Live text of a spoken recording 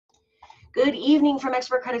Good evening from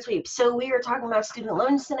Expert Credit Sweep. So we are talking about student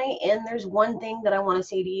loans tonight, and there's one thing that I want to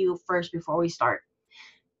say to you first before we start.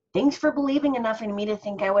 Thanks for believing enough in me to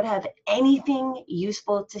think I would have anything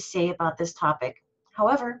useful to say about this topic.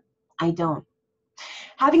 However, I don't.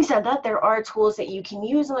 Having said that, there are tools that you can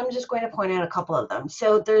use, and I'm just going to point out a couple of them.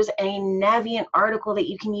 So there's a Navient article that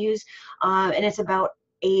you can use, and it's about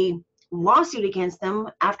a lawsuit against them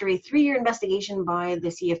after a 3-year investigation by the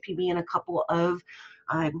CFPB and a couple of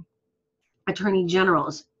attorney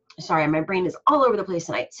generals. Sorry, my brain is all over the place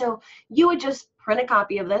tonight. So you would just print a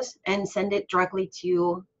copy of this and send it directly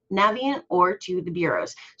to Navient or to the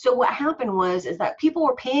bureaus. So what happened is that people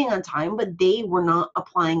were paying on time, but they were not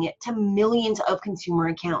applying it to millions of consumer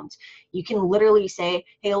accounts. You can literally say,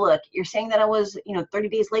 hey, look, you're saying that I was, 30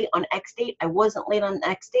 days late on X date. I wasn't late on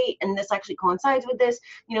X date, and this actually coincides with this.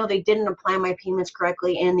 They didn't apply my payments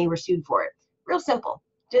correctly, and they were sued for it. Real simple.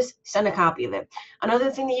 Just send a copy of it. Another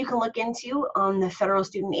thing that you can look into on the Federal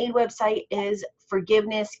Student Aid website is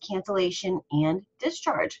forgiveness, cancellation, and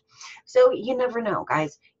discharge. So you never know,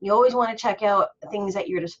 guys. You always want to check out things at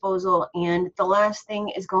your disposal. And the last thing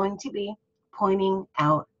is going to be pointing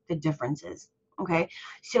out the differences. Okay,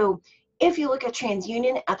 so if you look at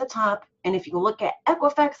TransUnion at the top, and if you look at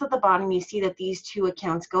Equifax at the bottom, you see that these two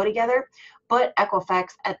accounts go together, but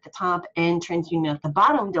Equifax at the top and TransUnion at the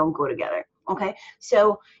bottom don't go together. Okay,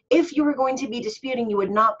 so if you were going to be disputing, you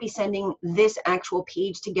would not be sending this actual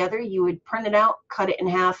page together. You would print it out, cut it in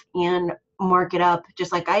half, and mark it up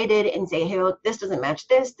just like I did, and say, hey, look, this doesn't match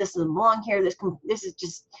this. This doesn't belong here. This is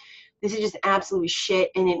just absolute shit,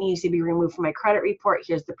 and it needs to be removed from my credit report.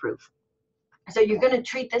 Here's the proof. So you're going to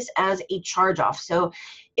treat this as a charge-off. So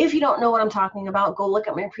if you don't know what I'm talking about, go look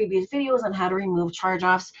at my previous videos on how to remove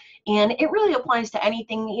charge-offs. And it really applies to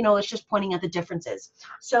anything, it's just pointing at the differences.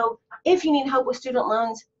 So if you need help with student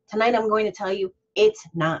loans, tonight I'm going to tell you it's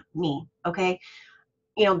not me, okay?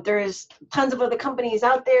 There's tons of other companies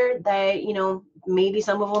out there that, maybe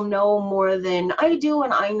some of them know more than I do,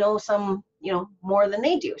 and I know some, more than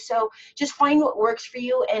they do. So just find what works for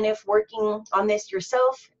you, and if working on this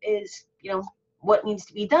yourself is, what needs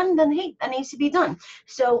to be done, then hey, that needs to be done.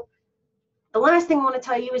 So the last thing I want to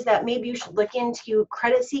tell you is that maybe you should look into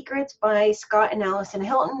Credit Secrets by Scott and Allison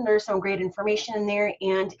Hilton. There's some great information in there,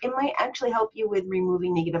 and it might actually help you with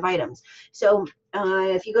removing negative items. So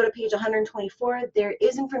if you go to page 124, there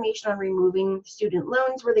is information on removing student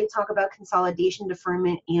loans where they talk about consolidation,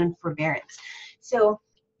 deferment, and forbearance. So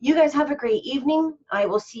you guys have a great evening. I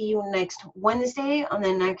will see you next Wednesday on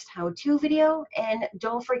the next how-to video, and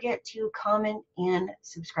don't forget to comment and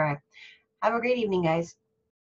subscribe. Have a great evening, guys.